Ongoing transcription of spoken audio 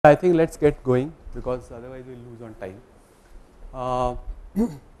I think let's get going because otherwise we'll lose on time.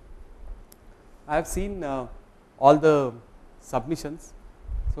 I have seen all the submissions.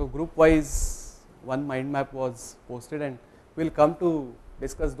 So group wise one mind map was posted and we'll come to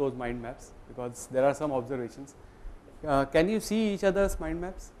discuss those mind maps because there are some observations. Can you see each other's mind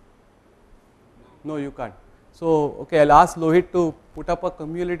maps? No, you can't. So okay, I'll ask Lohit to put up a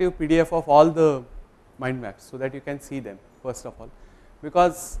cumulative PDF of all the mind maps so that you can see them first of all.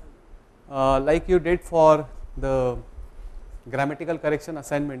 Because like you did for the grammatical correction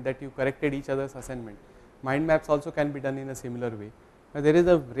assignment that you corrected each other's assignment, mind maps also can be done in a similar way. There is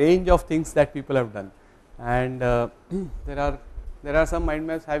a range of things that people have done, and there are some mind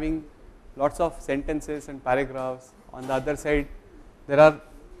maps having lots of sentences and paragraphs. On the other side, there are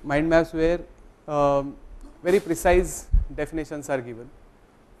mind maps where very precise definitions are given.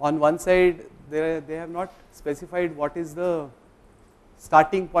 On one side, they have not specified what is the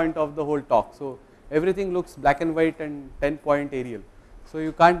starting point of the whole talk. So everything looks black and white and 10-point Arial. So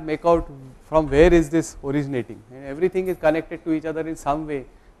you can't make out from where is this originating, and everything is connected to each other in some way.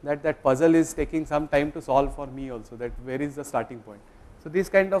 That puzzle is taking some time to solve for me also, that where is the starting point. So these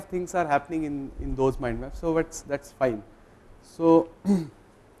kind of things are happening in those mind maps. So that's fine. So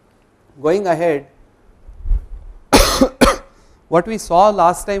going ahead, what we saw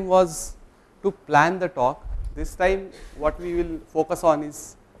last time was to plan the talk. This time what we will focus on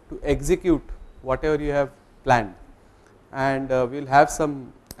is to execute whatever you have planned, and we will have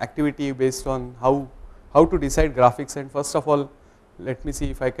some activity based on how to decide graphics. And first of all, let me see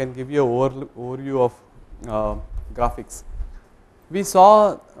if I can give you an overview of graphics. We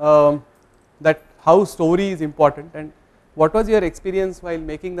saw that how story is important, and what was your experience while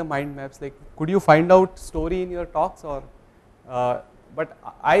making the mind maps? Like, could you find out story in your talks, or but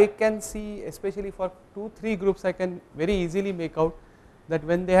I can see, especially for 2-3 groups, I can very easily make out that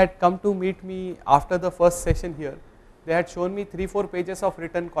when they had come to meet me after the first session here, they had shown me 3-4 pages of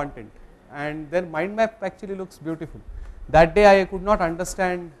written content, and their mind map actually looks beautiful. That day I could not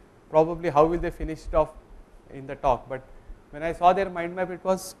understand probably how will they finish it off in the talk, but when I saw their mind map, it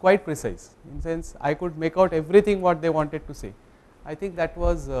was quite precise. In the sense, I could make out everything what they wanted to say. I think that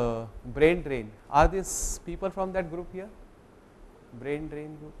was brain drain. Are these people from that group here? Brain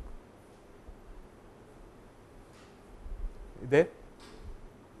drain group? There?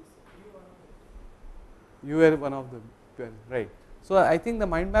 You were one of them, right? So I think the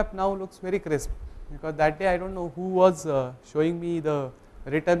mind map now looks very crisp, because that day I don't know who was showing me the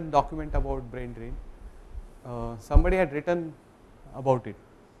written document about brain drain. Somebody had written about it,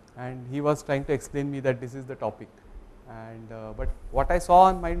 and he was trying to explain me that this is the topic, and but what I saw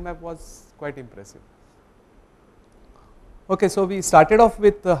on mind map was quite impressive. Okay, so we started off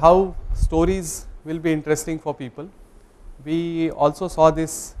with how stories will be interesting for people. We also saw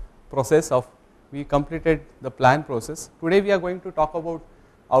this process of, we completed the plan process. Today we are going to talk about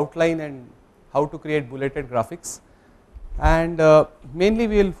outline and how to create bulleted graphics, and mainly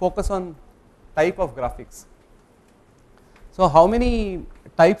we will focus on type of graphics. So how many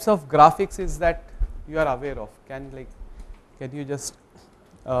types of graphics is that you are aware of? Can you just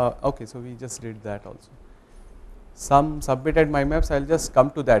okay, so we just did that also. Some submitted mind maps. I will just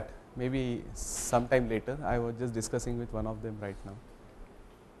come to that maybe sometime later. I was just discussing with one of them right now.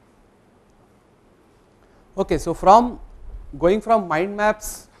 Okay, so going from mind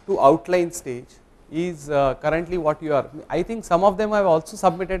maps to outline stage is currently what you are. I think some of them have also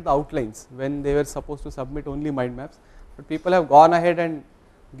submitted the outlines when they were supposed to submit only mind maps, but people have gone ahead and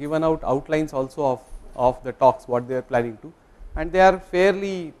given out outlines also of the talks what they are planning to, and they are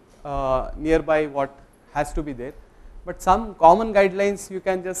fairly nearby what has to be there. But some common guidelines you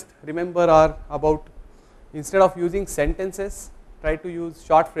can just remember are about, instead of using sentences, try to use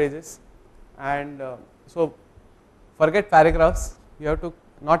short phrases, and so forget paragraphs, you have to,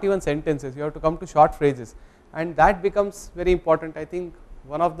 not even sentences, you have to come to short phrases, and that becomes very important. I think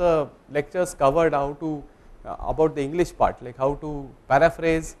one of the lectures covered how to about the English part, like how to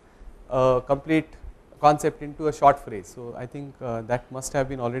paraphrase a complete concept into a short phrase. So I think that must have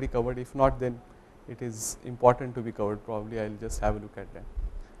been already covered. If not, then it is important to be covered. Probably I will just have a look at that.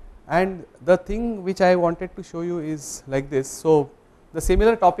 And the thing which I wanted to show you is like this. So the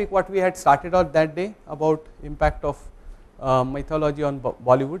similar topic what we had started on that day about impact of mythology on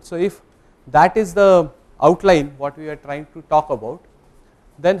Bollywood. So if that is the outline what we are trying to talk about,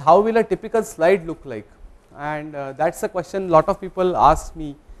 then how will a typical slide look like? And that's a question lot of people ask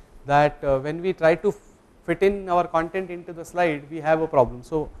me, that when we try to fit in our content into the slide, we have a problem.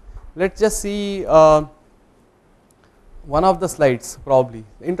 So let's just see one of the slides, probably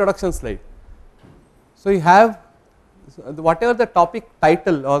the introduction slide. So you have whatever the topic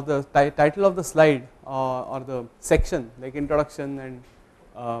title or the title of the slide or the section like introduction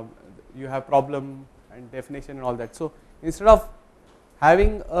and you have problem and definition and all that. So instead of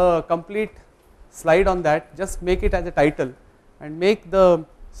having a complete slide on that, just make it as a title and make the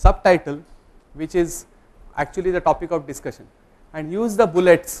subtitle which is actually the topic of discussion and use the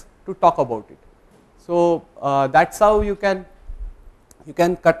bullets to talk about it. So that's how you can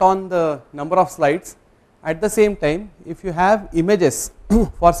cut on the number of slides. At the same time, if you have images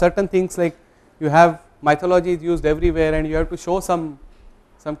for certain things, like you have mythology is used everywhere and you have to show some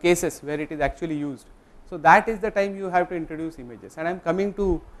cases where it is actually used. So that is the time you have to introduce images, and I am coming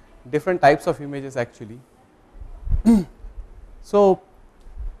to different types of images actually. So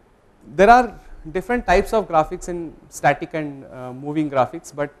there are different types of graphics in static and moving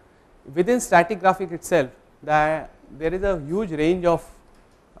graphics, but within static graphic itself there is a huge range of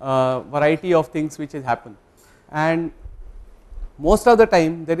variety of things which has happened, and most of the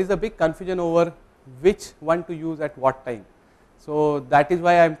time there is a big confusion over which one to use at what time. So that is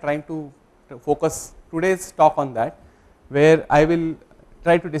why I am trying to focus today's talk on that, where I will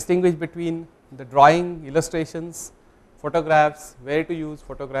try to distinguish between the drawing, illustrations, photographs, where to use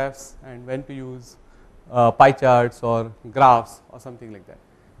photographs and when to use pie charts or graphs or something like that.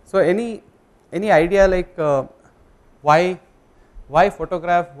 So any idea like why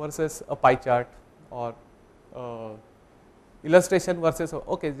photograph versus a pie chart or illustration versus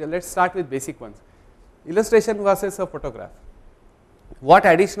okay, let's start with basic ones. Illustration versus a photograph. What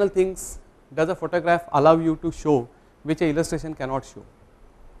additional things does a photograph allow you to show which a illustration cannot show?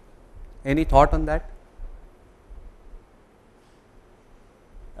 Any thought on that?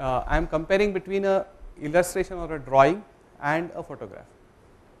 I am comparing between a illustration or a drawing and a photograph.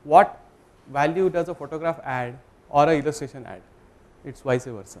 What value does a photograph add or a illustration add? It's vice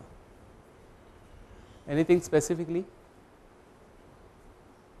versa. Anything specifically?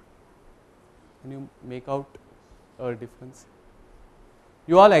 Can you make out a difference?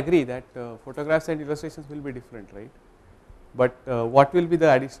 You all agree that photographs and illustrations will be different, right? But what will be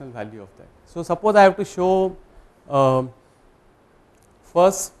the additional value of that? So suppose I have to show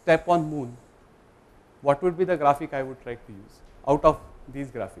first step on moon. What would be the graphic I would try to use out of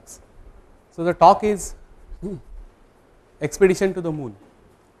these graphics? So the talk is expedition to the moon.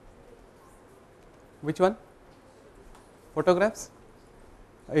 Which one? Photographs?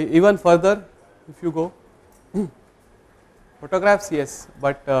 Even further if you go, photographs, yes,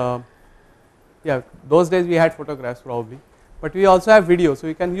 but yeah, those days we had photographs probably, but we also have video, so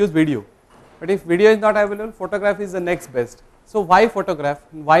you can use video. But if video is not available, photograph is the next best. So why photograph?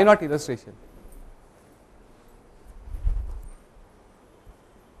 Why not illustration?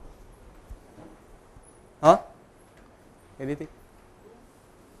 Huh? Anything?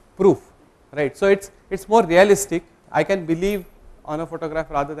 Proof, right? So it's more realistic. I can believe on a photograph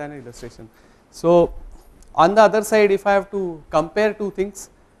rather than an illustration. So on the other side, if I have to compare two things,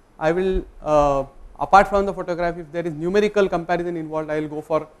 I will apart from the photograph, if there is numerical comparison involved, I will go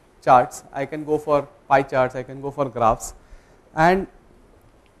for charts. I can go for pie charts. I can go for graphs, and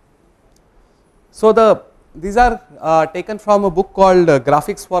so these are taken from a book called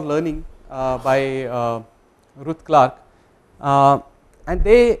Graphics for Learning by Ruth Clark, and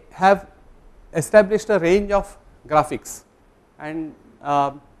they have established a range of graphics, and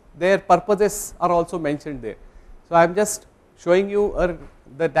their purposes are also mentioned there. So I am just showing you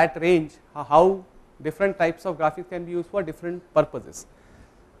that range, how different types of graphics can be used for different purposes.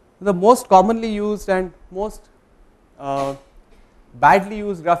 The most commonly used and most badly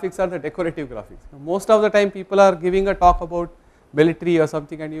used graphics are the decorative graphics. Most of the time people are giving a talk about military or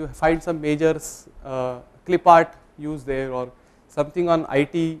something, and you find some majors clip art used there, or something on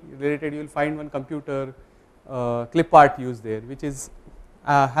IT related, you will find one computer clip art used there, which is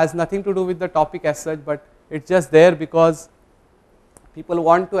has nothing to do with the topic as such, but it's just there because people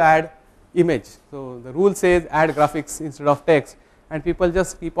want to add image. So the rule says add graphics instead of text, and people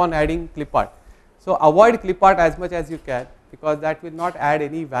just keep on adding clip art. So avoid clip art as much as you can, because that will not add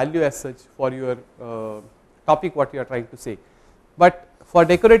any value as such for your topic what you are trying to say. But for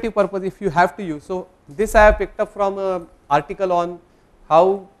decorative purpose, if you have to use, so this I have picked up from an article on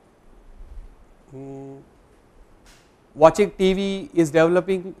how watching TV is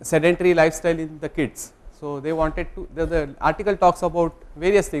developing sedentary lifestyle in the kids. So they wanted to, the article talks about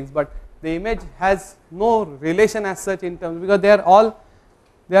various things, but the image has no relation as such in terms, because they are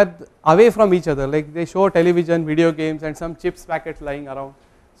away from each other, like they show television, video games and some chips packets lying around.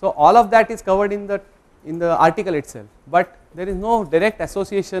 So all of that is covered in the article itself, but there is no direct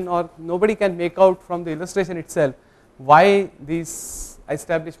association, or nobody can make out from the illustration itself why this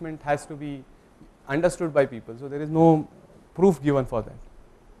establishment has to be understood by people. So there is no proof given for that.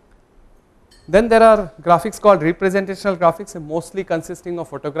 Then there are graphics called representational graphics, mostly consisting of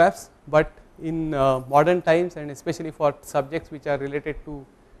photographs, but in modern times and especially for subjects which are related to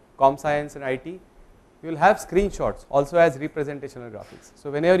com science and IT, you will have screenshots also as representational graphics. So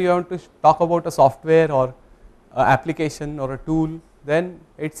whenever you want to talk about a software or application or a tool, then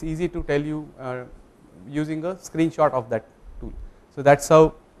it's easy to tell you using a screenshot of that tool. So that's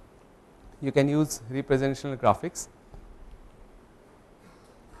how you can use representational graphics.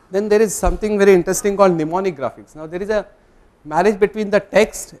 Then there is something very interesting called mnemonic graphics. Now there is a marriage between the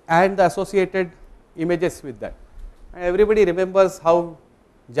text and the associated images with that. And everybody remembers how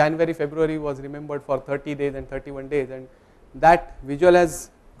January, February was remembered for 30 days and 31 days, and that visual has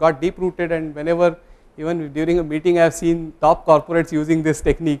got deep rooted, and whenever even during a meeting I have seen top corporates using this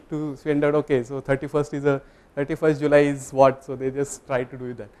technique to find out, okay, so 31st July is what, so they just try to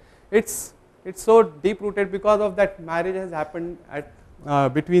do that. It's so deep rooted because of that marriage has happened at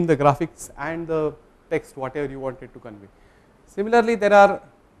between the graphics and the text, whatever you wanted to convey. Similarly, there are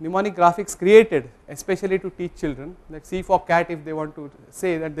mnemonic graphics created especially to teach children, like C for cat, if they want to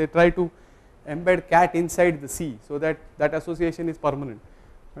say that, they try to embed cat inside the C, so that that association is permanent.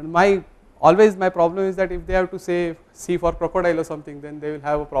 And always my problem is that if they have to say C for crocodile or something, then they will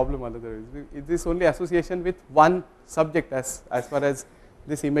have a problem otherwise. Is this only association with one subject as far as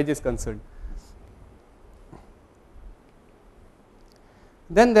this image is concerned.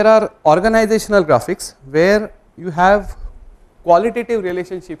 Then there are organizational graphics where you have qualitative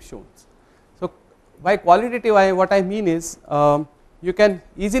relationships shown. So by qualitative, what I mean is you can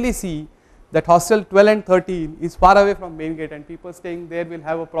easily see that hostel 12 and 13 is far away from main gate, and people staying there will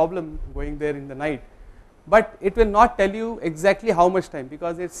have a problem going there in the night, but it will not tell you exactly how much time,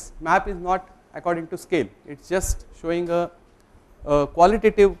 because its map is not according to scale. It's just showing a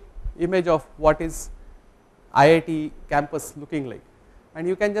qualitative image of what is IIT campus looking like, and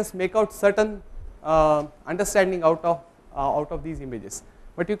you can just make out certain understanding out of these images,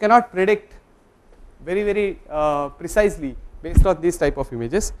 but you cannot predict very precisely based on these type of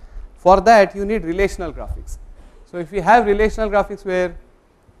images. For that you need relational graphics. So if you have relational graphics where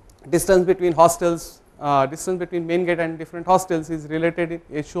distance between hostels, distance between main gate and different hostels is related,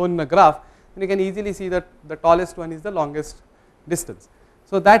 is shown in a graph, then you can easily see that the tallest one is the longest distance.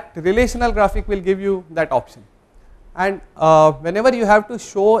 So that relational graphic will give you that option, and whenever you have to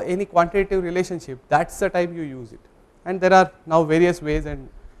show any quantitative relationship, that's the time you use it. And there are now various ways, and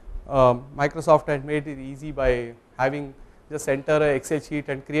Microsoft had made it easy by having just enter an Excel sheet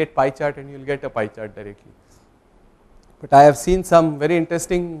and create pie chart, and you will get a pie chart directly. But I have seen some very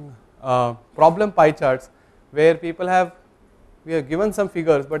interesting problem pie charts where we have given some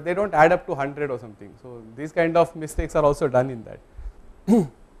figures, but they don't add up to 100 or something. So these kind of mistakes are also done in that.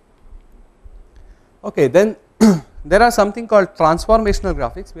 Okay, then there are something called transformational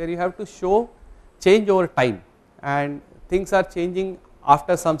graphics where you have to show change over time, and things are changing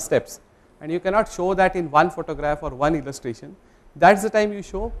after some steps, and you cannot show that in one photograph or one illustration. That's the time you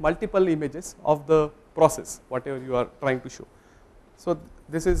show multiple images of the process, whatever you are trying to show. So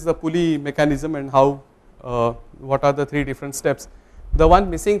this is the pulley mechanism and how what are the three different steps. The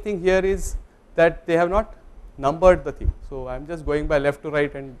one missing thing here is that they have not numbered the thing. So I am just going by left to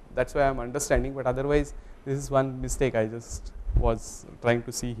right, and that's why I am understanding, but otherwise this is one mistake I just was trying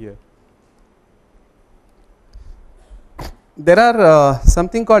to see here. There are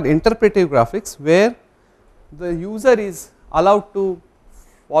something called interpretive graphics where the user is allowed to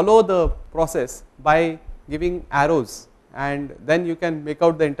follow the process by giving arrows, and then you can make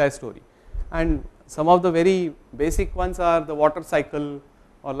out the entire story. And some of the very basic ones are the water cycle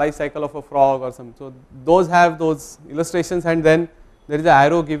or life cycle of a frog or something. So those have those illustrations, and then there is an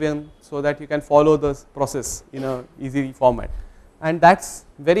arrow given so that you can follow the process in a easy format, and that's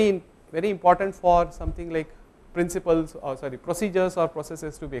very important for something like principles or procedures or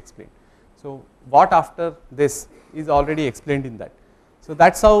processes to be explained. So what after this is already explained in that. So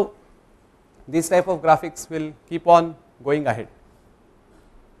that's how these type of graphics will keep on going ahead.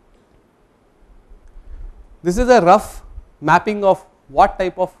 This is a rough mapping of what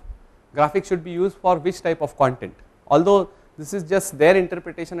type of graphic should be used for which type of content. Although this is just their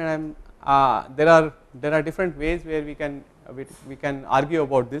interpretation, and there are different ways where we can argue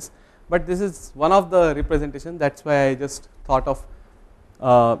about this. But this is one of the representation, that's why I just thought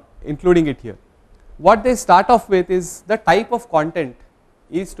of including it here. What they start off with is the type of content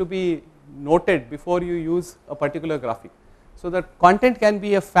is to be noted before you use a particular graphic. So the content can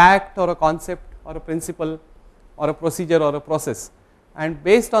be a fact or a concept or a principle or a procedure or a process, and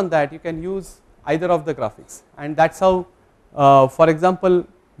based on that you can use either of the graphics. And that's how for example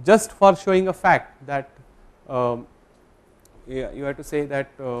just for showing a fact that you have to say that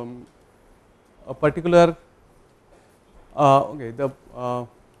a particular okay, the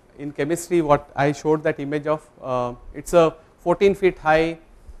in chemistry what I showed that image of, it's a 14 feet high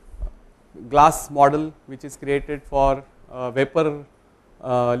glass model which is created for vapor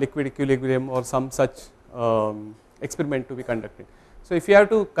liquid equilibrium or some such experiment to be conducted. So if you have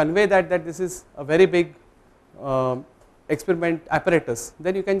to convey that this is a very big experiment apparatus,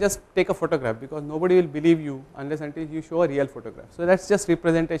 then you can just take a photograph, because nobody will believe you unless until you show a real photograph. So that is just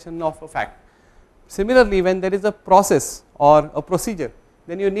representation of a fact. Similarly, when there is a process or a procedure,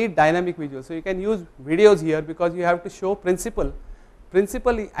 then you need dynamic visuals. So you can use videos here, because you have to show principle.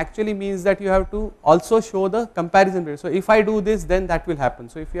 Principle actually means that you have to also show the comparison video. So if I do this, then that will happen.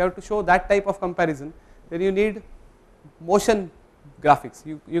 So if you have to show that type of comparison, then you need motion graphics.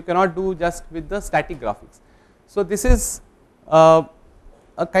 You cannot do just with the static graphics. So this is a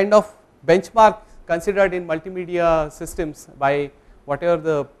kind of benchmark considered in multimedia systems by whatever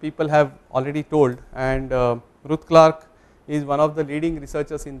the people have already told, and Ruth Clark is one of the leading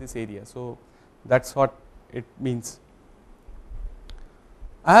researchers in this area. So that is what it means.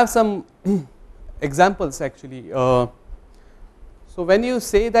 I have some examples actually. So when you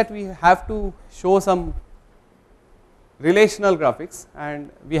say that we have to show some relational graphics,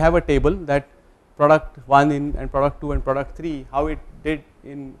 and we have a table that product 1 in and product 2 and product 3, how it did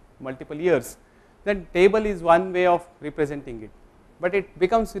in multiple years, then table is one way of representing it, but it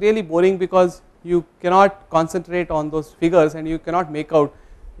becomes really boring because you cannot concentrate on those figures and you cannot make out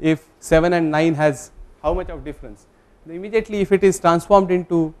if 7 and 9 has how much of difference. Immediately if it is transformed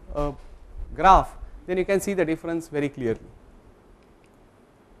into a graph, then you can see the difference very clearly.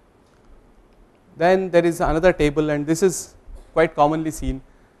 Then there is another table, and this is quite commonly seen,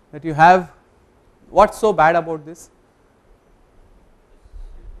 that you have, what is so bad about this?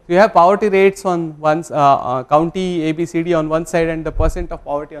 You have poverty rates on one county ABCD on one side and the percent of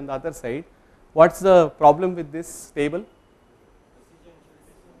poverty on the other side. What is the problem with this table?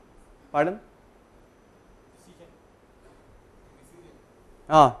 Pardon?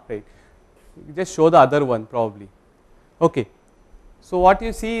 Right. You just show the other one probably. Okay. So what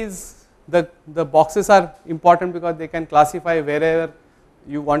you see is the boxes are important because they can classify wherever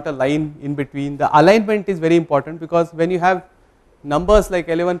you want a line in between. The alignment is very important, because when you have numbers like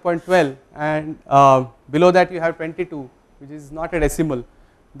 11.12 and below that you have 22, which is not a decimal,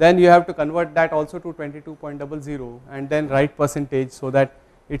 then you have to convert that also to 22.00 and then write percentage, so that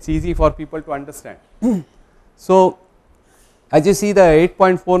it is easy for people to understand. So as you see, the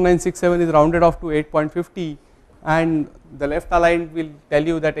 8.4967 is rounded off to 8.50, and the left aligned will tell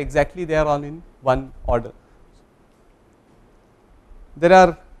you that exactly they are all in one order. There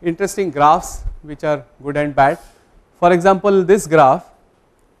are interesting graphs which are good and bad. For example, this graph,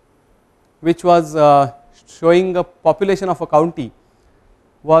 which was showing a population of a county,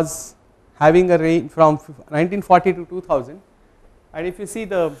 was having a range from 1940 to 2000, and if you see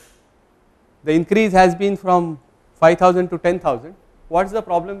the increase has been from 5,000 to 10,000. What is the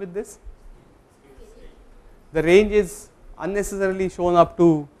problem with this? The range is unnecessarily shown up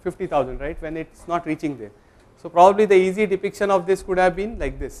to 50,000, right, when it is not reaching there. So probably the easy depiction of this could have been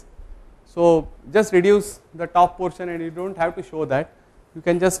like this. So just reduce the top portion and you do not have to show that, you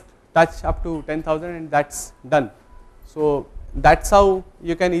can just touch up to 10,000 and that is done. So that is how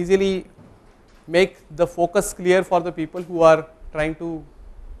you can easily make the focus clear for the people who are trying to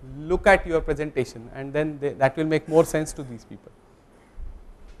look at your presentation, and then that will make more sense to these people.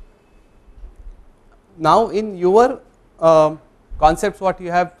 Now in your concepts what you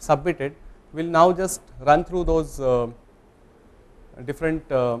have submitted, we will now just run through those different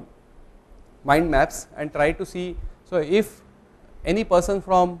mind maps and try to see. So if any person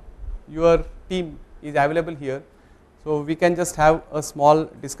from your team is available here, so we can just have a small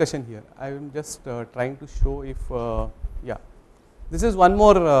discussion here. I am just trying to show if yeah. This is one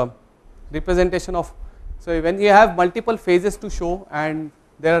more representation of, so when you have multiple phases to show and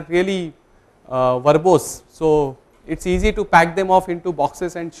they are really verbose, so it is easy to pack them off into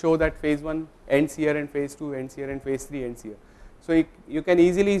boxes and show that phase 1 ends here and phase 2 ends here and phase 3 ends here. So you can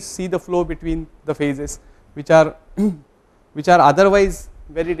easily see the flow between the phases, which are otherwise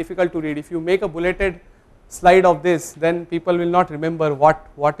very difficult to read. If you make a bulleted slide of this, then people will not remember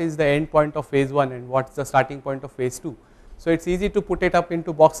what is the end point of phase 1 and what is the starting point of phase 2. So it is easy to put it up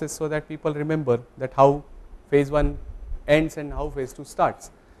into boxes so that people remember that how phase 1 ends and how phase 2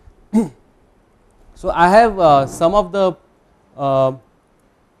 starts. So I have some of the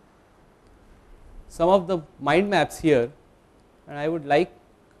mind maps here, and I would like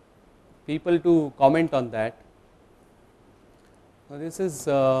people to comment on that. Now this is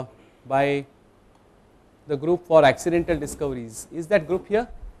by the group for accidental discoveries. Is that group here?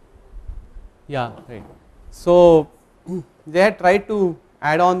 Yeah, right. So they had tried to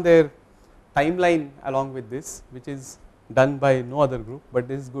add on their timeline along with this, which is done by no other group, but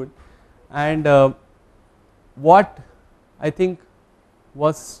this is good. And what I think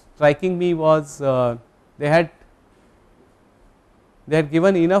was striking me was they had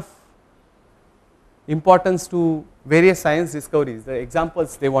given enough importance to various science discoveries, the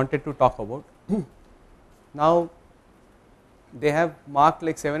examples they wanted to talk about. Now they have marked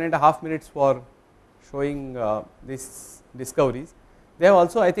like 7.5 minutes for showing these discoveries. They have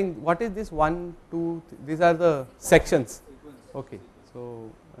also, I think, what is this 1, 2, these are the sections. Okay, so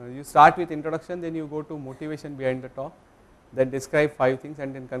you start with introduction, then you go to motivation behind the talk, then describe 5 things,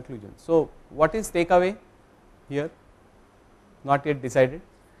 and then conclusion. So what is takeaway here? Not yet decided.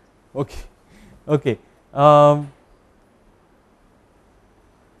 Okay, okay. So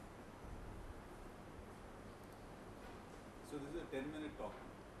this is a 10-minute talk.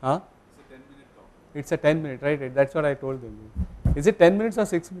 Huh? It's a 10-minute talk. It's a 10-minute, right? That's what I told them. Is it 10 minutes or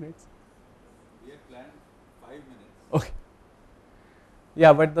 6 minutes? We had planned 5 minutes. Okay.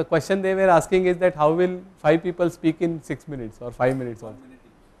 Yeah, but the question they were asking is that how will 5 people speak in 6 minutes or 5 minutes? 1 minute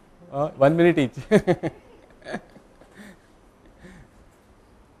each. 1 minute each.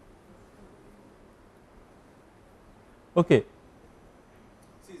 Okay.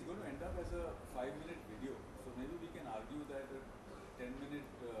 See, it's going to end up as a 5-minute video. So maybe we can argue that a 10-minute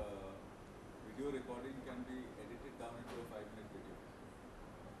video recording can be edited down into a 5-minute video.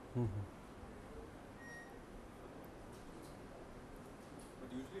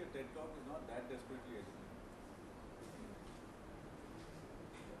 But usually a TED talk is not that desperately edited.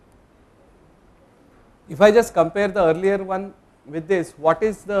 If I just compare the earlier one with this, what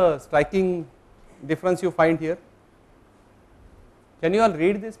is the striking difference you find here? Can you all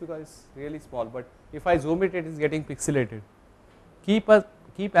read this, because it's really small, but if I zoom it, it is getting pixelated. Keep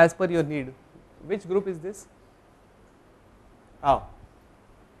as per your need. Which group is this? Ah,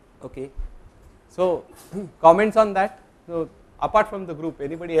 okay. So comments on that. So apart from the group,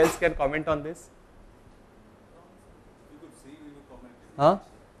 anybody else can comment on this? You could see, we would comment.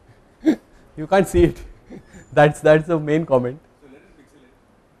 Huh? You can't see it. That's the main comment. So let it pixelate.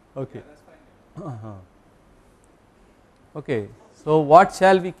 Okay. Yeah, that's fine. Okay. So what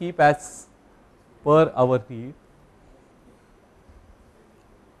shall we keep as per our need?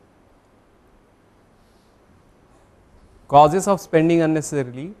 Causes of spending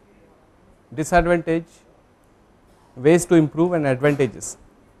unnecessarily, disadvantage, ways to improve, and advantages.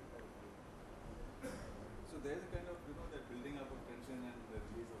 So there is a kind of, that building up of tension and the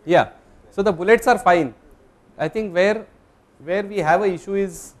release of. Yeah. So the bullets are fine. I think where we have a issue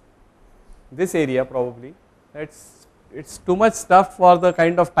is this area probably. It's too much stuff for the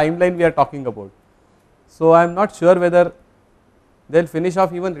kind of timeline we are talking about. So I am not sure whether they will finish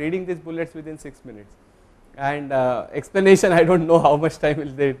off even reading these bullets within 6 minutes. And explanation, I don't know how much time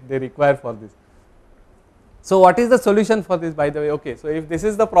will they require for this. So what is the solution for this, by the way? Okay, so if this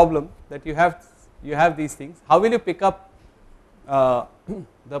is the problem that you have these things, how will you pick up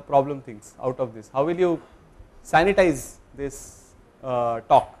the problem things out of this? How will you sanitize this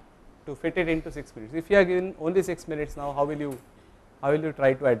talk to fit it into 6 minutes? If you are given only 6 minutes now, how will you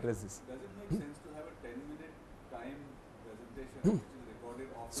try to address this? Does it make sense to have a 10-minute time presentation which is recorded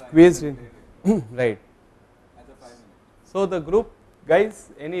offline? Squeezed in, right. As a 5 minute. So the group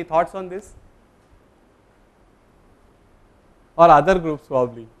guys, any thoughts on this? Or other groups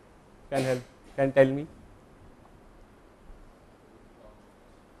probably can tell me.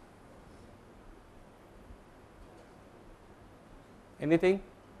 Anything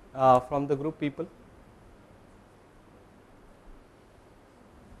from the group people?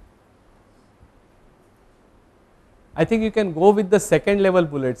 I think you can go with the second level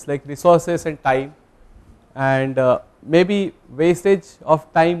bullets like resources and time, and maybe wastage of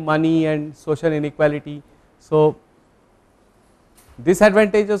time, money, and social inequality. So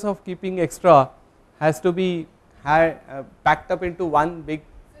disadvantages of keeping extra has to be packed up into one big.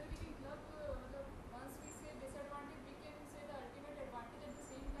 Sir, we can club, once we say disadvantage, we can say the ultimate advantage at the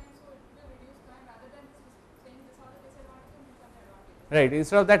same time, so it will reduce time rather than saying this are the disadvantages and these are the advantages. Right,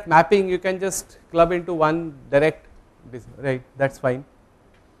 instead of that mapping, you can just club into one direct, right, that's fine.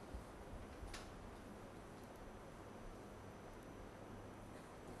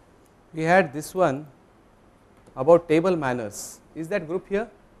 We had this one about table manners. Is that group here?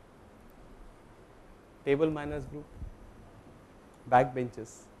 Table manners group, back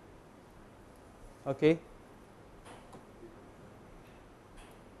benches. Okay.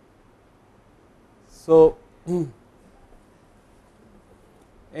 So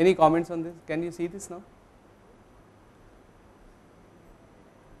Any comments on this? Can you see this now?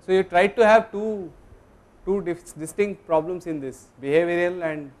 So you tried to have two distinct problems in this, behavioral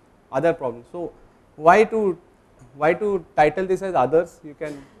and other problems. So why to title this as others? You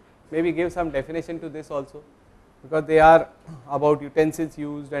can maybe give some definition to this also, because they are about utensils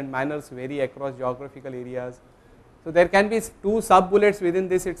used and manners vary across geographical areas. So there can be two sub bullets within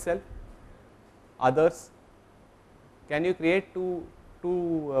this itself, others. Can you create two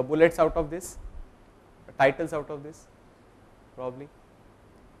bullets out of this, titles out of this? Probably.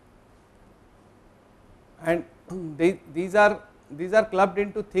 And these are clubbed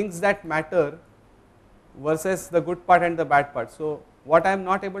into things that matter versus the good part and the bad part. So what I am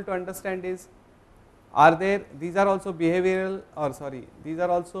not able to understand is, these are also behavioral, or sorry, these are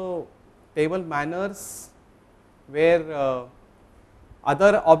also table manners where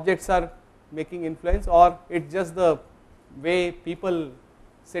other objects are making influence, or it's just the way people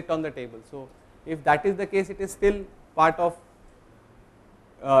sit on the table. So if that is the case, it is still part of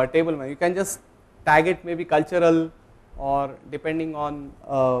table manner. You can just tag it maybe cultural, or depending on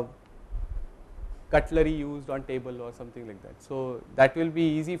cutlery used on table or something like that. So that will be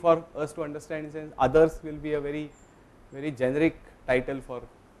easy for us to understand, since others will be a very generic title for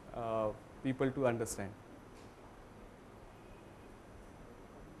people to understand.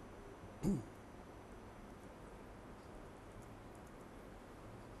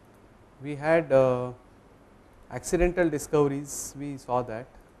 We had accidental discoveries, we saw that.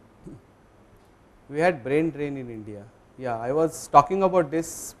 We had brain drain in India. Yeah, I was talking about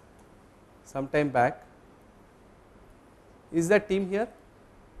this some time back. Is that team here?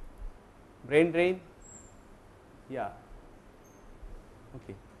 Brain drain? Yeah.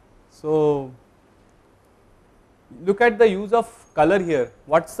 Okay. So look at the use of color here.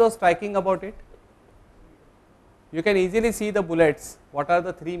 What's so striking about it? You can easily see the bullets. What are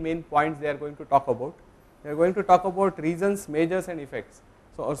the three main points they are going to talk about? They are going to talk about reasons, measures and effects.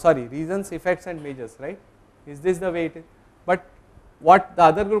 So, or sorry, reasons, effects and measures, right? Is this the way it is? But what the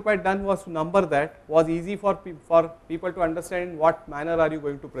other group had done was to number that, was easy for people to understand in what manner are you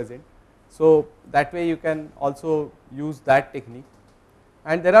going to present. So that way you can also use that technique.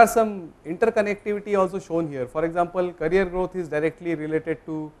 And there are some interconnectivity also shown here. For example, career growth is directly related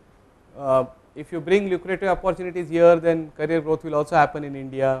to, if you bring lucrative opportunities here, then career growth will also happen in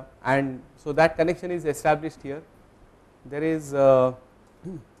India, and so that connection is established here. There is so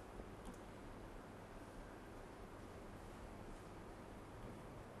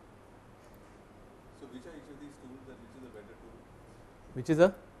which are each of these tools and which is the better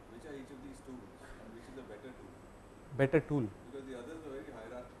tool? Which are each of these tools and which is the better tool? Better tool. Because the others are very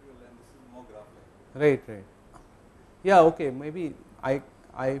hierarchical and this is more graph-like. Right. Yeah, okay, maybe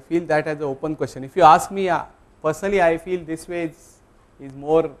I feel that as an open question. If you ask me personally, I feel this way is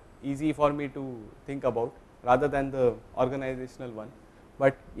more easy for me to think about rather than the organizational one.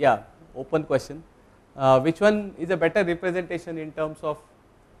 But yeah, open question. Which one is a better representation in terms of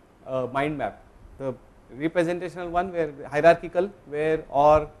mind map? The representational one, where hierarchical,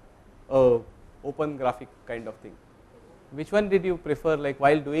 or open graphic kind of thing? Which one did you prefer? Like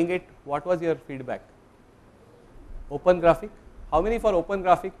while doing it, what was your feedback? Open graphic? How many for open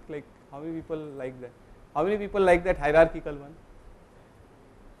graphic? Like how many people like that? How many people like that hierarchical one?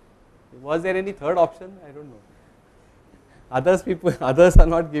 Was there any third option? I don't know. Others are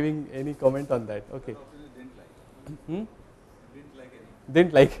not giving any comment on that. Okay.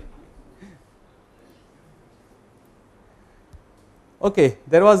 Didn't like. Okay,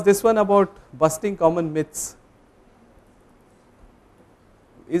 there was this one about busting common myths.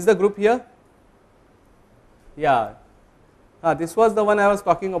 Is the group here? Yeah. This was the one I was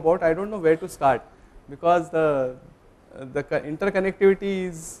talking about. I don't know where to start, because the interconnectivity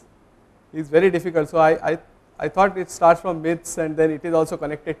is very difficult. So I thought it starts from myths and then it is also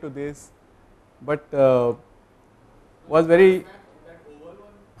connected to this, but was very. That oval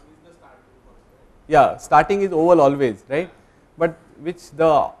one is the starting first, right? Yeah, starting is oval always, right? But which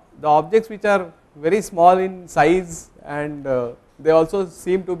the objects which are very small in size and they also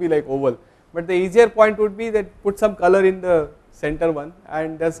seem to be like oval. But the easier point would be that put some color in the center one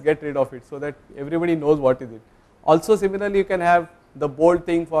and just get rid of it, so that everybody knows what is it. Also similarly, you can have the bold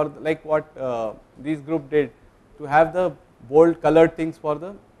thing for like what this group did, to have the bold colored things for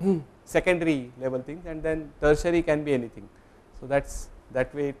the secondary level things, and then tertiary can be anything. So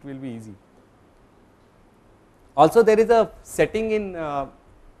that way it will be easy. Also there is a setting in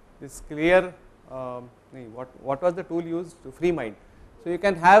this clear, what was the tool used? FreeMind. So you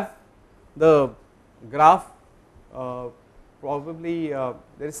can have the graph, probably there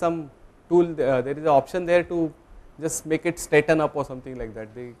is some tool, there is an option there to just make it straighten up or something like that.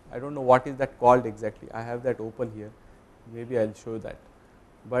 I don't know what is that called exactly. I have that open here. Maybe I'll show that.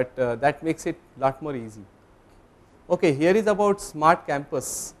 But that makes it lot more easy. Okay, here is about smart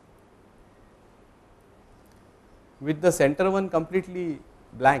campus with the center one completely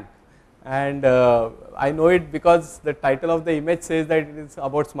blank, and I know it because the title of the image says that it is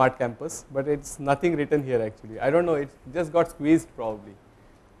about smart campus, but it's nothing written here actually. I don't know, it just got squeezed probably.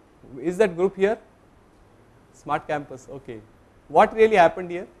 Is that group here? Smart campus, okay. What really happened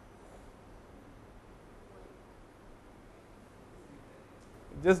here?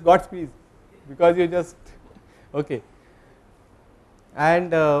 It just got squeezed because you just, okay.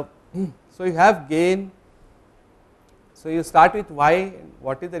 And so you have gain. So you start with why,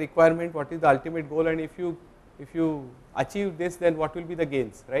 what is the requirement, what is the ultimate goal, and if you achieve this, then what will be the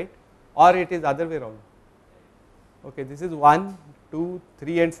gains, right? Or it is other way around. Okay, this is 1, 2,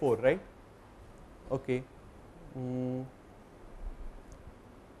 3 and 4, right? Okay. I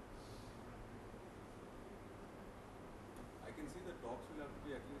can see the talks will have to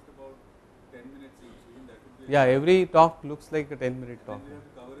be at least about 10 minutes each. Even that would be Yeah, every talk looks like a 10-minute talk. And we have to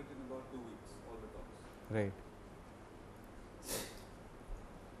cover it in about 2 weeks, all the talks. Right.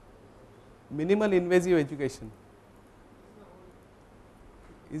 Minimal invasive education.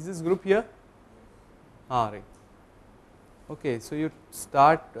 Is this group here? Ah, right. Okay, so you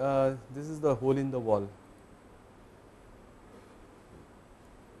start, this is the hole in the wall.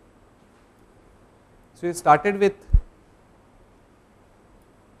 So you started with,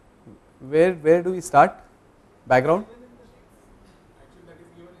 where do we start? Background? Actually, that is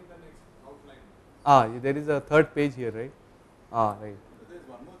given in the next outline. Ah, there is a third page here, right? Ah, right. But there is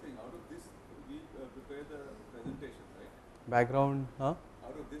one more thing. Out of this, we prepare the presentation, right? Background, huh?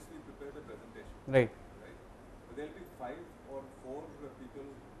 Out of this, we prepare the presentation, Right. right? But there will be 5 or 4 people,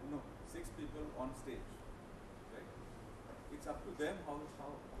 no, 6 people on stage, right? It's up to them how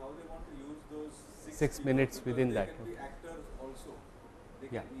they want to use those 6 people, minutes because within they that, can be okay. actors also. They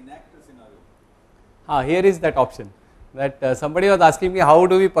Yeah. can enact a scenario. Here is that option that somebody was asking me how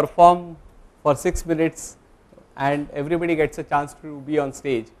do we perform for 6 minutes and everybody gets a chance to be on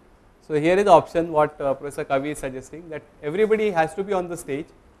stage. So here is the option what Professor Kavi is suggesting, that everybody has to be on the stage.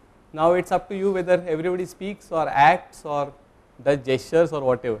 Now it's up to you whether everybody speaks or acts or does gestures or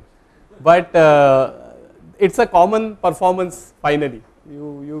whatever, but it's a common performance finally.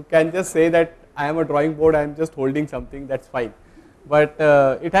 You can just say that I am a drawing board, I am just holding something, that's fine, but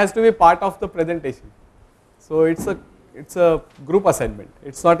it has to be part of the presentation. So it's a group assignment,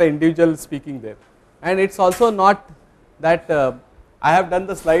 it's not an individual speaking there, and it's also not that I have done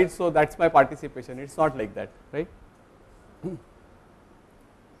the slides so that's my participation, it's not like that, right?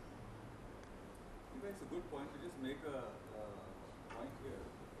 It's a good point to just make a point here.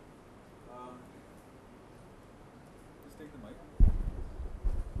 Just take the mic.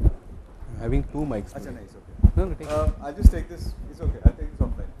 Having 2 mics. Achha, nice, okay. No, no, take it. I'll just take this. It's okay. I'll take this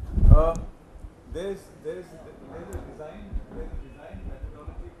offline. There's a design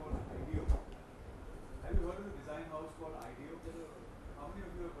methodology called IDEO. Have you heard of the design house called IDEO? How many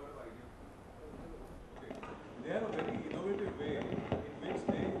of you have heard of IDEO? Okay. They have a very innovative way in which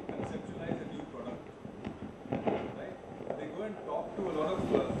they conceptualize a new product. Right? They go and talk to a lot of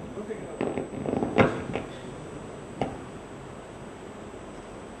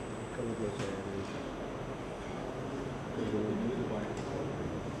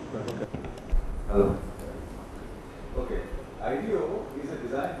Hello. Okay. IDEO is a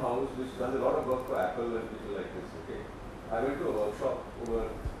design house which does a lot of work for Apple and people like this. Okay. I went to a workshop over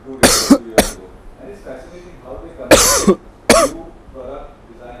 2 years ago, and it's fascinating how they come up with new product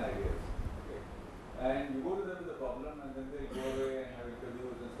design ideas. Okay. And you go to them with a problem, and then they go away and have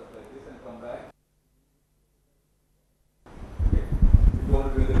interviews and stuff like this, and come back. Okay. You want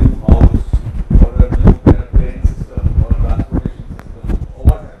to build a new house or a new kind of train system or transportation system or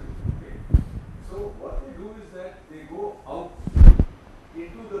what have you. Okay. So what they do is that they go out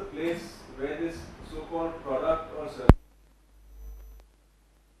into the place where this so-called product or service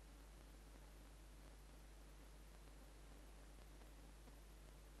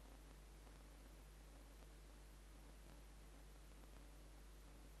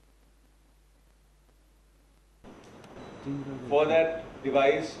for that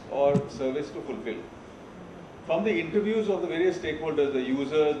device or service to fulfill. From the interviews of the various stakeholders, the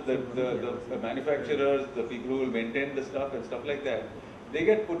users, the manufacturers, the people who will maintain the stuff and stuff like that, they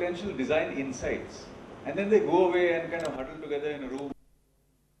get potential design insights. And then they go away and kind of huddle together in a room.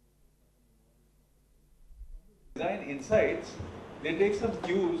 Design insights, they take some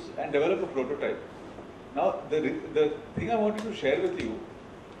cues and develop a prototype. Now, the thing I wanted to share with you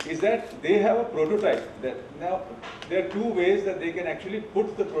is that they have a prototype. That now, there are two ways that they can actually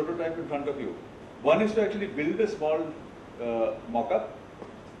put the prototype in front of you. One is to actually build a small mock-up,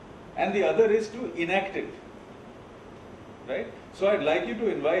 and the other is to enact it. Right? So I'd like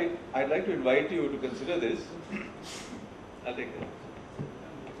to invite you to consider this. I'll take that.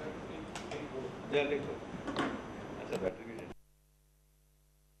 Yeah, I'll take that. That's a battery.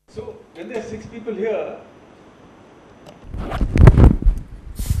 So when there are 6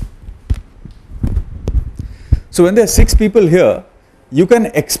 people here, you can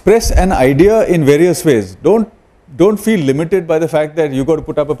express an idea in various ways. Don't feel limited by the fact that you got to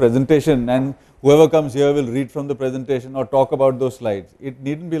put up a presentation and whoever comes here will read from the presentation or talk about those slides. It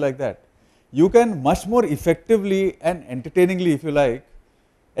needn't be like that. You can much more effectively and entertainingly, if you like,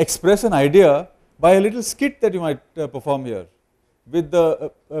 express an idea by a little skit that you might perform here with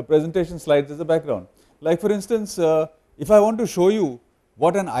the presentation slides as a background. Like for instance, if I want to show you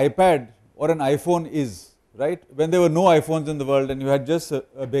what an iPad or an iPhone is, right, when there were no iPhones in the world and you had just a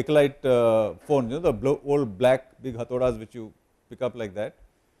Bakelite phone, you know, the old black big hathodas which you pick up like that.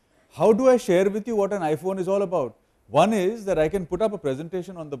 How do I share with you what an iPhone is all about? One is that I can put up a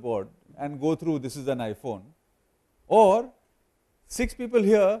presentation on the board and go through this is an iPhone, or 6 people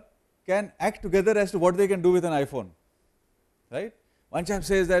here can act together as to what they can do with an iPhone, right? One chap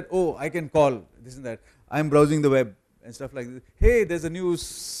says that, oh, I can call this and that, I'm browsing the web and stuff like this. Hey, there's a new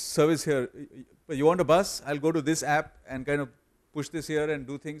service here, you want a bus? I'll go to this app and kind of push this here and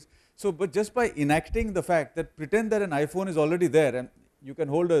do things. So, but just by enacting the fact that pretend that an iPhone is already there and you can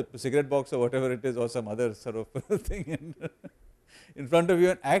hold a cigarette box or whatever it is or some other sort of thing in front of you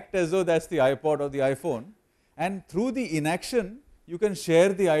and act as though that's the iPod or the iPhone, and through the inaction you can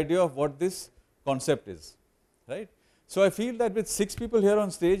share the idea of what this concept is, right? So I feel that with 6 people here on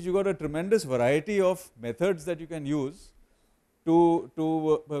stage, you got a tremendous variety of methods that you can use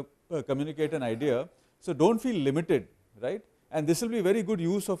to communicate an idea. So don't feel limited, right? And this will be very good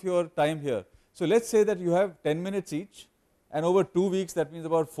use of your time here. So let's say that you have 10 minutes each, and over 2 weeks, that means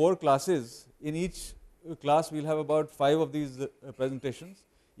about 4 classes. In each class, we'll have about 5 of these presentations.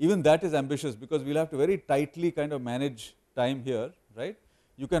 Even that is ambitious because we'll have to very tightly kind of manage time here, right?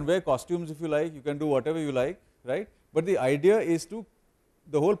 You can wear costumes if you like, you can do whatever you like, right? But the idea is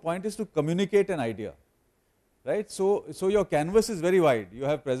the whole point is to communicate an idea, right? So your canvas is very wide. You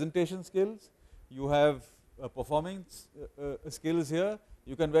have presentation skills, you have performing skills here,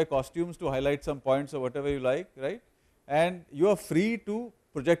 you can wear costumes to highlight some points or whatever you like, right? And you are free to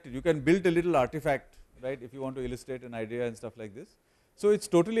project it. You can build a little artifact, right, if you want to illustrate an idea and stuff like this. So it's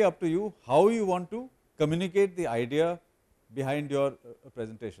totally up to you how you want to communicate the idea behind your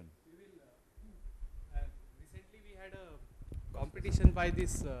presentation. Recently we had a competition by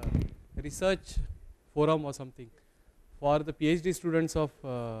this research forum or something for the PhD students of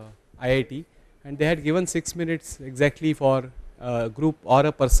IIT, and they had given 6 minutes exactly for a group or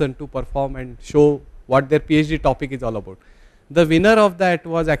a person to perform and show what their PhD topic is all about. The winner of that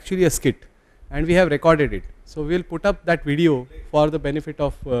was actually a skit, and we have recorded it. So we will put up that video for the benefit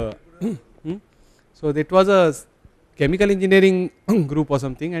of so it was a chemical engineering group or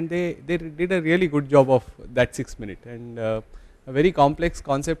something, and they did a really good job of that 6 minutes, and a very complex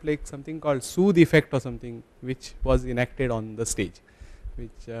concept like something called soothe effect or something, which was enacted on the stage,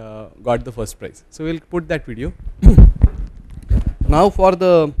 which got the first prize. So we will put that video. Now for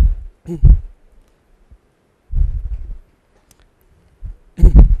the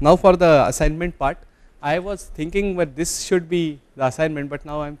assignment part, I was thinking that this should be the assignment, but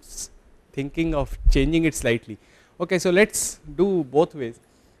now I am thinking of changing it slightly. Okay, so let's do both ways.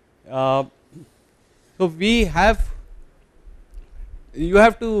 So you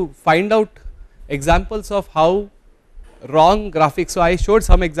have to find out examples of how wrong graphics. So I showed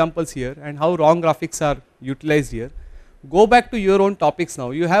some examples here and how wrong graphics are utilized here. Go back to your own topics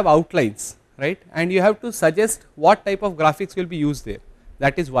now. You have outlines, right? And you have to suggest what type of graphics will be used there.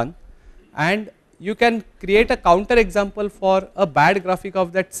 That is one. And you can create a counter example for a bad graphic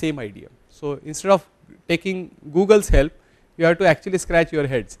of that same idea. So instead of taking Google's help, you have to actually scratch your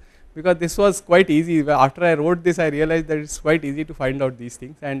heads, because this was quite easy. After I wrote this, I realized that it's quite easy to find out these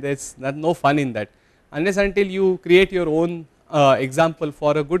things, and there's no fun in that unless until you create your own example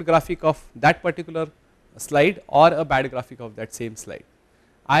for a good graphic of that particular slide or a bad graphic of that same slide.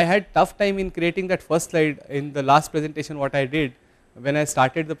 I had tough time in creating that first slide in the last presentation. What I did when I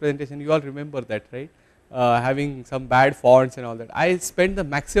started the presentation, you all remember that, right? Having some bad fonts and all that. I spent the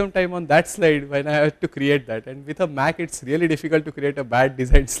maximum time on that slide when I had to create that, and with a Mac it's really difficult to create a bad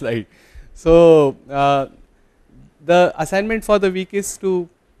designed slide. So the assignment for the week is to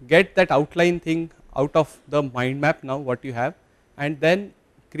get that outline thing out of the mind map now what you have, and then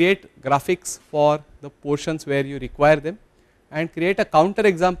create graphics for the portions where you require them, and create a counter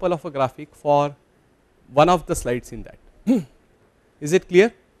example of a graphic for one of the slides in that. Is it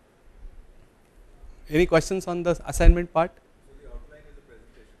clear? Any questions on the assignment part? So the outline is a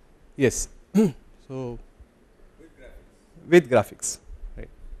presentation Yes. So with graphics. with graphics, right?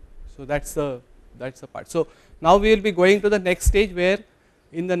 So that's the part. So now we will be going to the next stage, where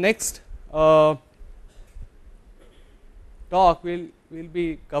in the next talk we will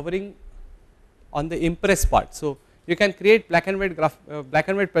be covering on the impress part. So you can create black and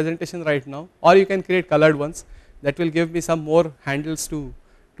white presentation right now, or you can create colored ones. That will give me some more handles to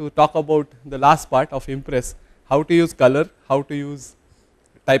talk about the last part of impress, how to use color, how to use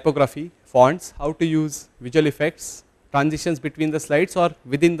typography, fonts, how to use visual effects, transitions between the slides or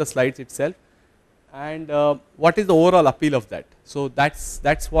within the slides itself, and what is the overall appeal of that. So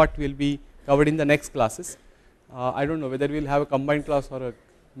that's what will be covered in the next classes. I don't know whether we will have a combined class or a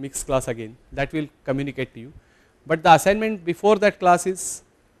mixed class again, that will communicate to you. But the assignment before that class is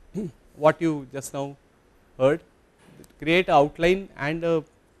what you just now heard. Create an outline and a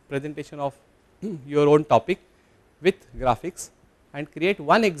presentation of your own topic with graphics, and create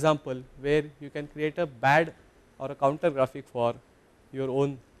one example where you can create a bad or a counter graphic for your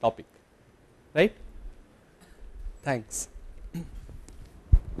own topic, right? Thanks.